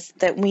of says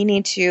that we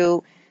need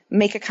to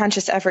make a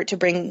conscious effort to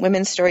bring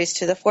women's stories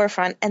to the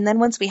forefront. And then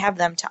once we have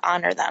them, to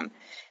honor them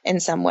in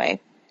some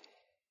way.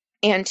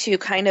 And to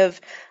kind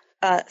of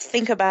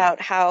think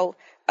about how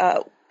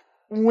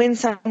when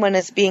someone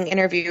is being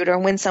interviewed or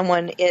when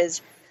someone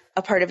is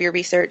a part of your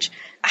research,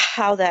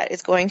 how that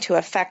is going to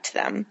affect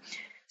them.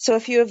 So a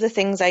few of the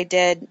things I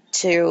did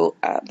to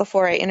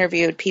before I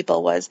interviewed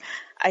people was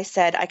I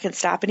said, I can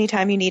stop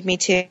anytime you need me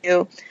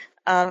to.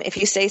 If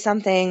you say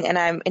something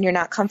and you're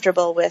not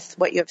comfortable with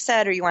what you have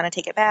said, or you want to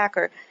take it back,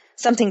 or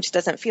something just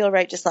doesn't feel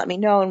right, just let me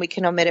know and we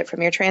can omit it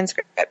from your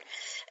transcript.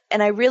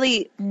 And I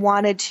really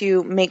wanted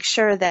to make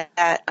sure that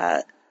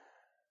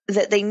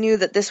that they knew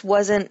that this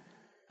wasn't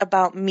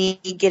about me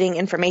getting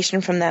information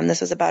from them.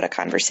 This was about a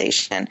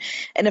conversation.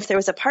 And if there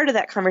was a part of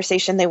that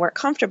conversation they weren't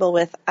comfortable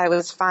with, I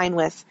was fine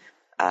with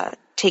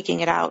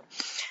taking it out.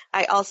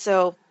 I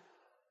also,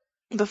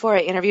 before I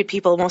interviewed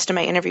people, most of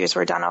my interviews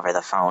were done over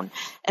the phone.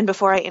 And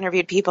before I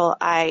interviewed people,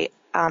 I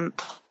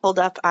pulled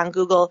up on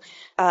Google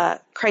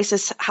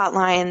crisis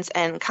hotlines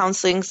and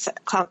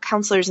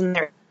counselors in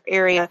their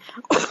area,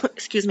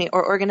 excuse me,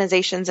 or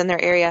organizations in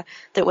their area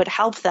that would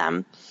help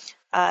them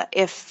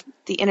if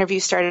the interview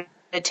started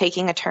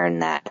taking a turn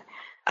that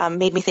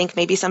made me think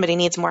maybe somebody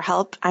needs more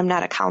help. I'm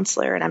not a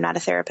counselor and I'm not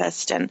a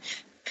therapist, and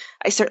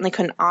I certainly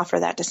couldn't offer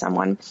that to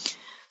someone.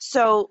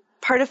 So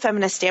part of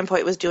Feminist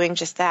Standpoint was doing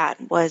just that,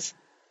 was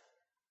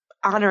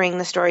honoring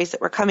the stories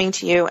that were coming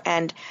to you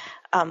and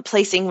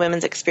placing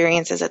women's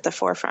experiences at the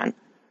forefront.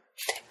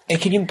 And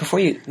can you, before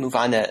you move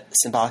on to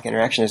symbolic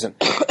interactionism,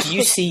 do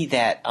you see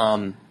that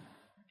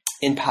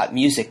in pop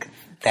music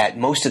that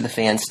most of the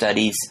fan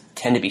studies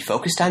tend to be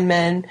focused on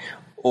men,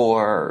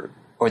 or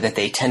that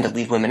they tend to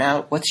leave women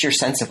out? What's your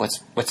sense of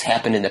what's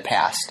happened in the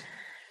past?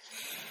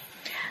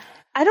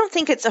 I don't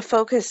think it's a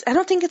focus. I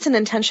don't think it's an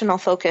intentional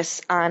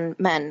focus on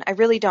men. I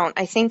really don't.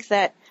 I think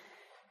that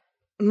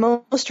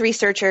most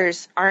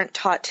researchers aren't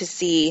taught to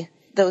see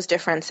those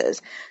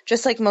differences,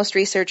 just like most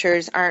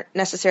researchers aren't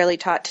necessarily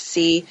taught to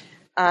see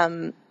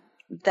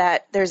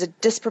that there's a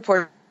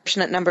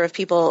disproportionate number of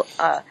people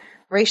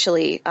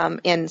racially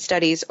in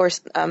studies or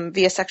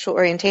via sexual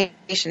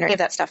orientation or any of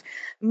that stuff.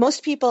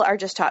 Most people are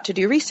just taught to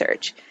do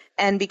research.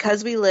 And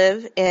because we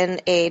live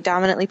in a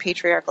dominantly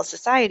patriarchal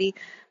society,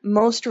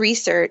 most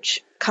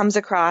research comes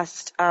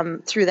across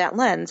through that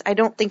lens. I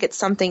don't think it's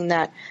something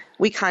that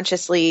we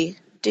consciously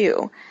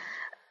do.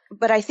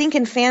 But I think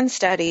in fan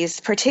studies,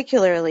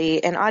 particularly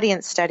in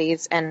audience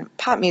studies and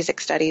pop music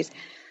studies,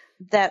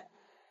 that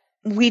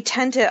we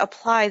tend to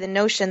apply the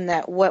notion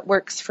that what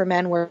works for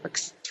men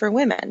works for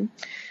women.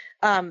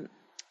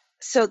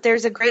 So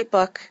there's a great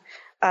book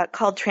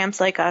called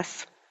Tramps Like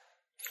Us.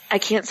 I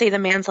can't say the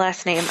man's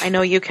last name. I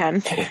know you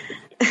can.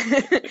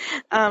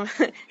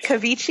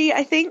 Cavici,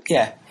 I think?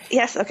 Yeah.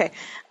 Yes, okay.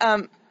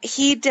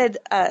 He did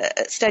a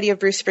study of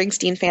Bruce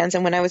Springsteen fans,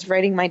 and when I was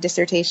writing my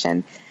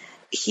dissertation,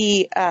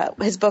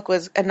 his book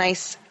was a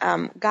nice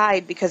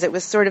guide because it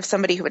was sort of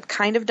somebody who had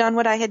kind of done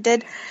what I had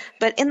did.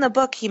 But in the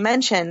book, he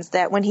mentions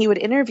that when he would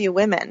interview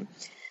women,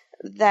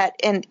 that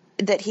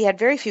he had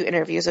very few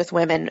interviews with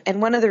women.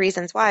 And one of the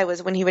reasons why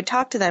was when he would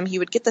talk to them, he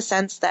would get the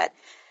sense that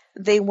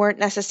they weren't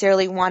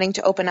necessarily wanting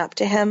to open up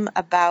to him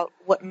about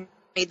what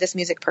made this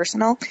music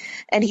personal.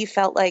 And he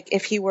felt like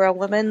if he were a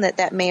woman,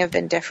 that may have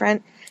been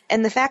different.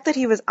 And the fact that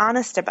he was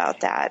honest about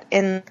that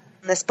in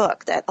this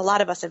book that a lot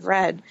of us have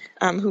read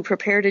who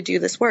prepare to do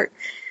this work,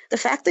 the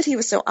fact that he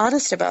was so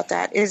honest about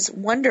that is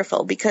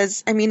wonderful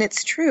because, I mean,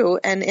 it's true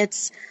and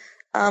it's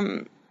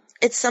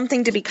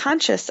something to be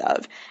conscious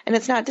of. And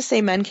it's not to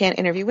say men can't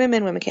interview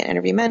women, women can't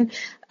interview men,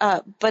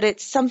 but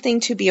it's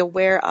something to be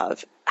aware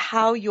of,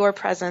 how your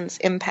presence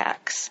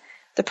impacts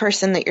the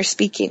person that you're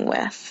speaking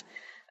with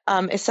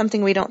is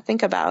something we don't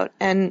think about.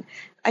 And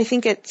I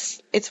think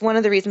it's one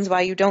of the reasons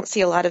why you don't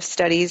see a lot of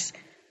studies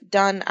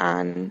done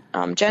on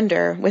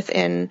gender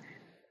within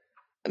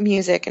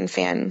music and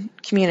fan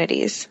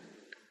communities.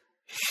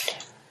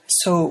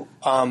 So,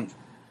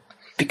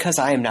 because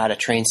I am not a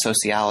trained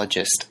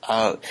sociologist,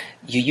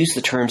 you use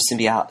the term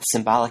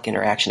symbolic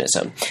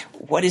interactionism.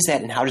 What is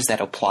that and how does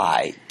that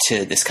apply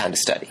to this kind of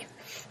study?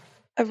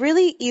 A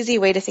really easy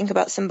way to think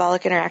about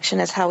symbolic interaction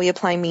is how we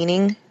apply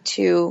meaning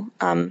to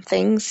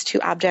things, to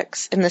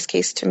objects, in this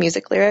case to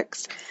music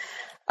lyrics.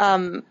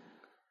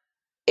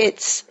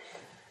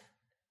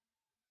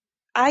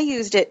 I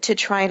used it to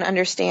try and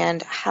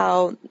understand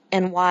how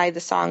and why the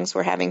songs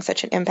were having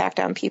such an impact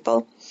on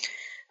people,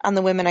 on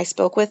the women I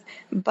spoke with.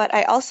 But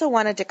I also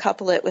wanted to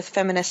couple it with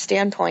Feminist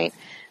Standpoint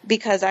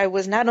because I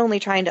was not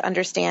only trying to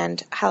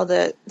understand how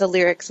the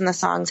lyrics and the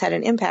songs had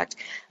an impact,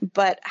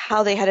 but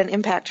how they had an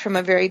impact from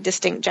a very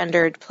distinct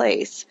gendered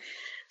place.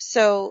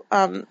 So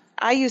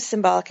I use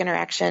symbolic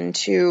interaction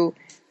to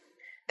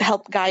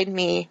help guide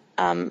me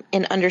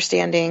in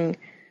understanding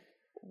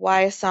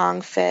why a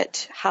song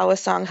fit, how a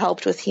song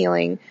helped with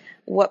healing,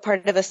 what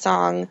part of a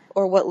song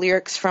or what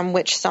lyrics from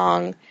which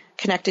song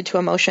connected to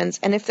emotions,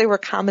 and if there were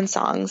common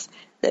songs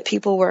that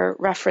people were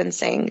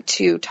referencing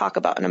to talk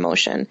about an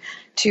emotion,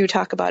 to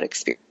talk about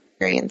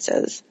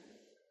experiences.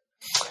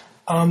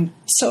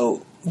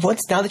 So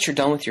now that you're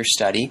done with your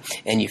study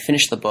and you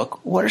finished the book,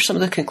 what are some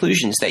of the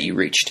conclusions that you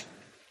reached?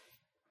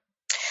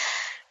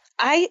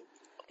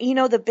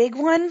 The big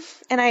one,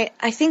 and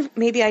I think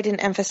maybe I didn't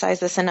emphasize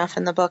this enough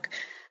in the book.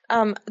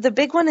 The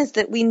big one is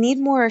that we need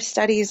more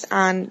studies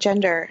on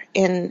gender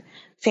in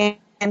fan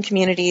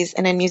communities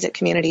and in music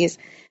communities.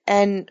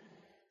 And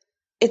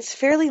it's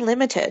fairly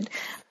limited,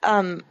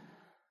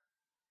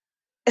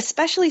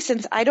 especially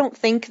since I don't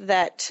think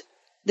that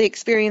the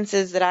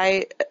experiences that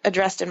I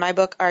addressed in my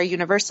book are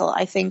universal.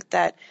 I think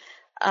that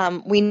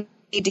we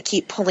need to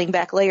keep pulling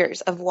back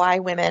layers of why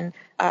women,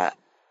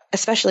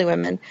 especially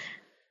women,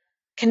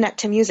 connect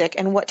to music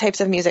and what types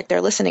of music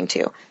they're listening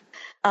to.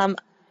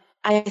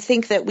 I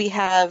think that we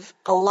have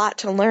a lot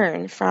to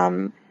learn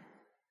from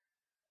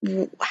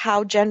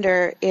how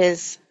gender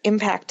is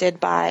impacted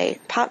by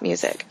pop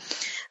music.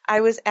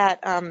 I was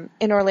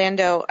in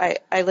Orlando.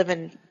 I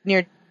live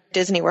near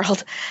Disney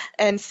World,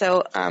 and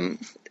so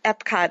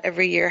Epcot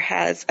every year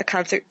has a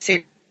concert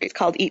series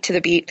called Eat to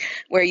the Beat,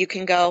 where you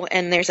can go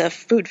and there's a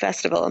food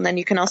festival, and then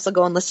you can also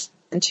go and listen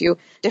to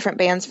different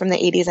bands from the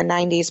 80s and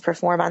 90s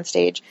perform on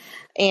stage.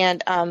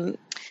 And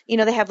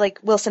they have like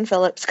Wilson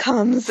Phillips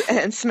comes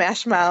and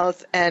Smash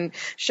Mouth and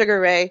Sugar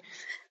Ray,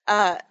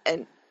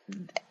 and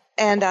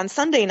on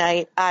Sunday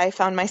night I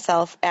found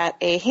myself at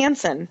a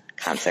Hanson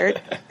concert.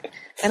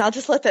 And I'll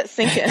just let that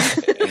sink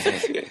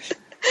in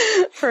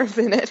for a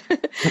minute.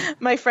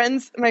 My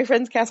friends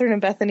Catherine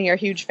and Bethany are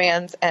huge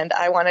fans, and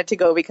I wanted to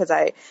go because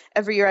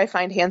every year I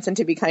find Hanson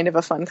to be kind of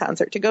a fun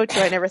concert to go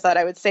to. I never thought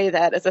I would say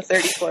that as a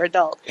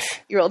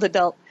 34-year-old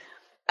adult.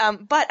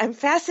 But I'm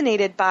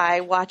fascinated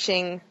by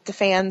watching the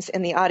fans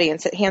in the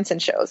audience at Hanson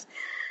shows,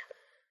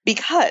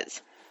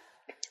 because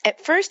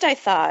at first I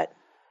thought,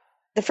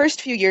 the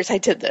first few years I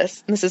did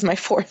this, and this is my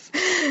fourth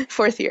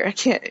year.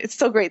 It's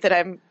so great that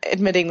I'm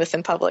admitting this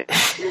in public.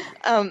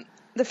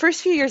 The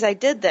first few years I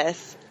did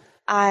this,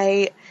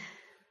 I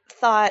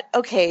thought,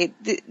 okay,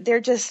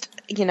 they're just,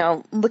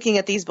 looking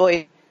at these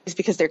boys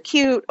because they're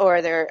cute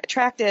or they're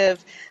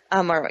attractive,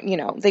 or,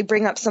 they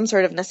bring up some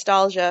sort of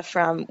nostalgia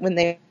from when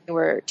they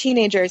were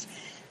teenagers.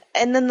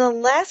 And then the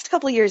last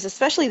couple of years,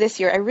 especially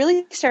this year, I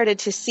really started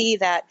to see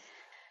that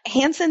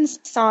Hanson's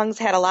songs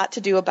had a lot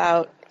to do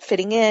about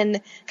fitting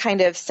in,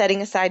 kind of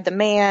setting aside the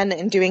man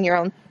and doing your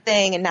own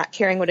thing and not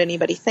caring what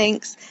anybody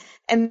thinks.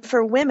 And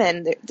for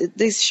women,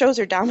 these shows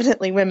are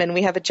dominantly women.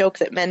 We have a joke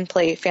that men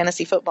play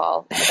fantasy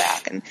football in the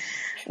back and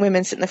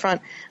women sit in the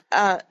front.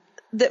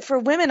 That for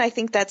women, I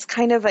think that's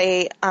kind of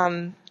a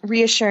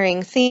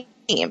reassuring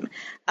theme.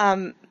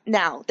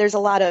 Now, there's a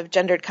lot of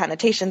gendered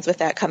connotations with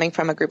that coming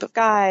from a group of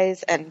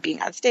guys and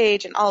being on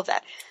stage and all of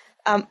that.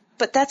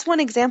 But that's one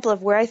example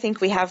of where I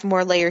think we have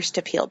more layers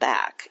to peel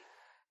back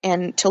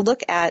and to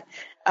look at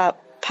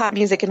pop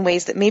music in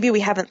ways that maybe we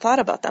haven't thought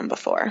about them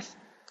before.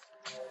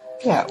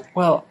 Yeah,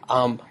 well,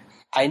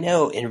 I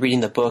know in reading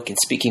the book and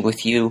speaking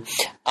with you,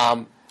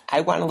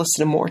 I want to listen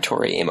to more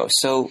Tori Amos.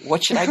 So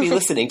what should I be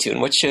listening to,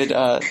 and what should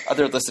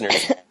other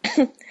listeners?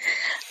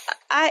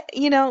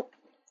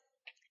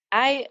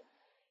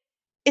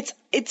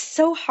 It's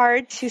so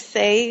hard to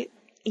say,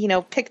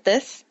 pick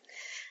this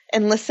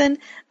and listen,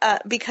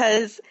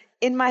 because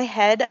in my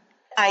head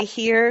I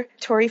hear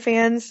Tori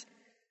fans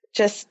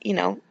just,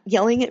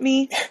 yelling at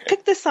me,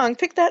 pick this song,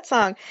 pick that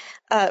song,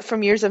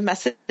 from years of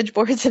message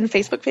boards and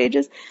Facebook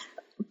pages.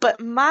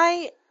 But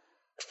my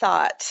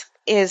thought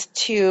is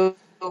to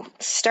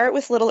start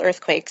with Little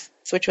Earthquakes,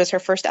 which was her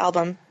first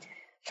album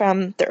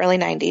from the early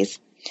 90s.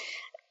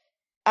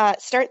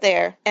 Start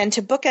there, and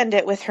to bookend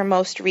it with her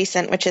most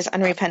recent, which is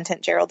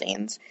Unrepentant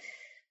Geraldines,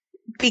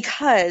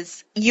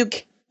 because you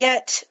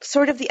get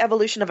sort of the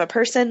evolution of a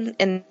person.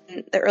 In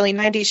the early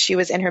 90s, she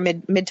was in her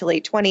mid to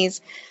late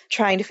 20s,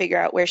 trying to figure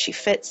out where she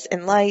fits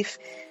in life.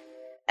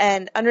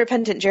 And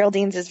Unrepentant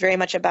Geraldines is very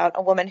much about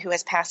a woman who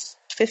has passed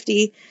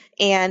 50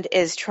 and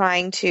is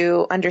trying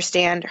to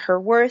understand her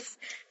worth.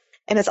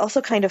 And it's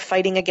also kind of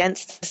fighting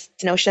against this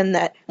notion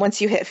that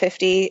once you hit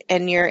 50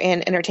 and you're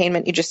in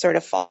entertainment, you just sort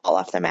of fall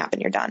off the map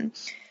and you're done.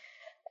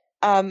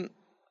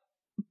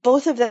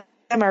 Both of them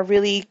are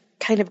really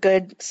kind of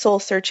good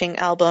soul-searching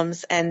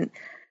albums and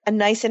a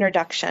nice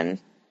introduction.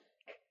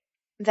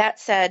 That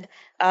said,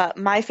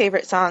 my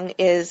favorite song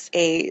is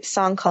a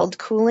song called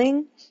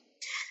Cooling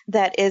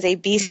that is a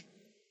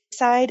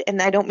B-side,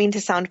 and I don't mean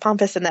to sound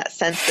pompous in that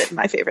sense that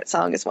my favorite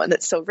song is one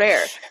that's so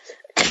rare.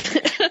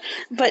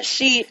 But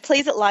she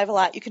plays it live a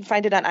lot. You can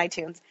find it on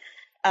iTunes.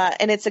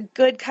 And it's a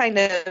good kind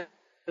of,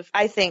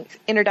 I think,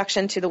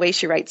 introduction to the way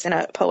she writes in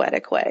a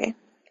poetic way.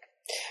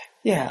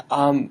 Yeah,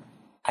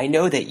 I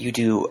know that you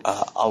do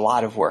a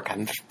lot of work.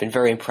 I've been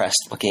very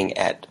impressed looking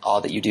at all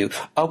that you do.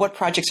 What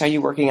projects are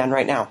you working on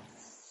right now?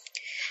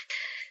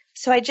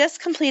 So I just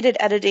completed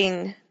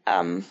editing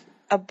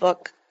a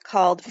book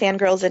called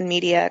Fangirls in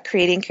Media,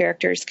 Creating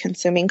Characters,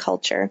 Consuming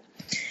Culture.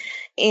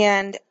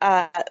 And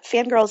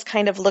Fangirls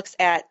kind of looks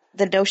at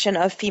the notion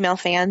of female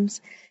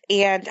fans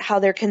and how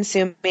they're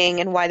consuming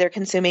and why they're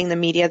consuming the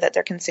media that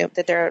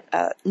they're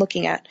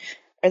looking at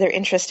or they're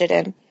interested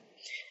in.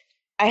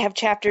 I have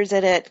chapters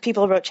in it.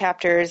 People wrote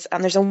chapters.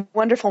 There's a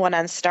wonderful one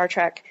on Star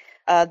Trek,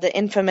 the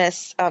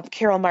infamous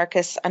Carol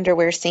Marcus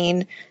underwear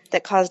scene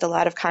that caused a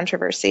lot of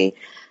controversy.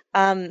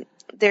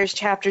 There's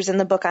chapters in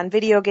the book on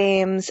video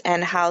games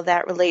and how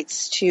that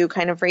relates to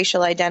kind of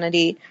racial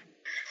identity.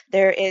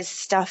 There is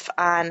stuff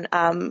on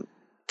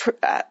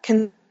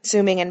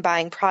consuming and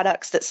buying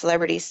products that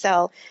celebrities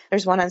sell.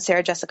 There's one on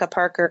Sarah Jessica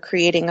Parker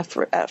creating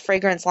a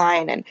fragrance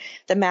line and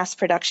the mass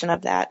production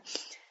of that.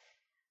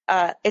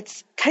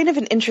 It's kind of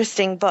an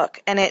interesting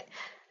book, and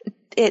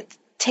it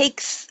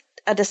takes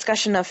a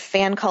discussion of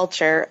fan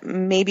culture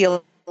maybe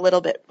a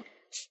little bit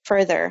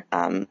further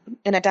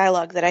in a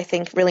dialogue that I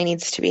think really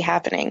needs to be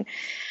happening.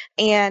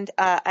 And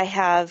I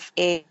have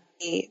a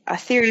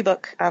theory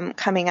book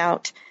coming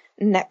out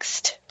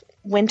next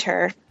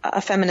winter,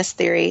 a feminist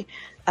theory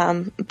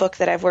book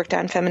that I've worked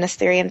on, feminist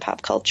theory and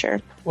pop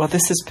culture. Well,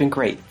 this has been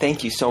great.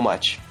 Thank you so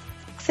much.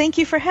 Thank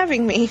you for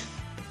having me.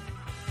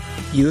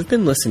 You have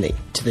been listening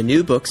to the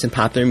New Books in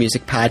Popular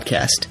Music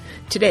podcast.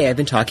 Today I've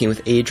been talking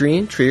with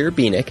Adrienne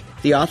Trier-Bieniek,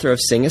 the author of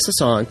Sing Us a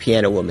Song,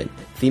 Piano Woman,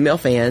 Female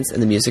Fans,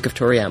 and the Music of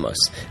Tori Amos.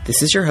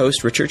 This is your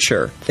host, Richard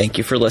Scher. Thank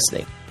you for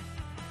listening.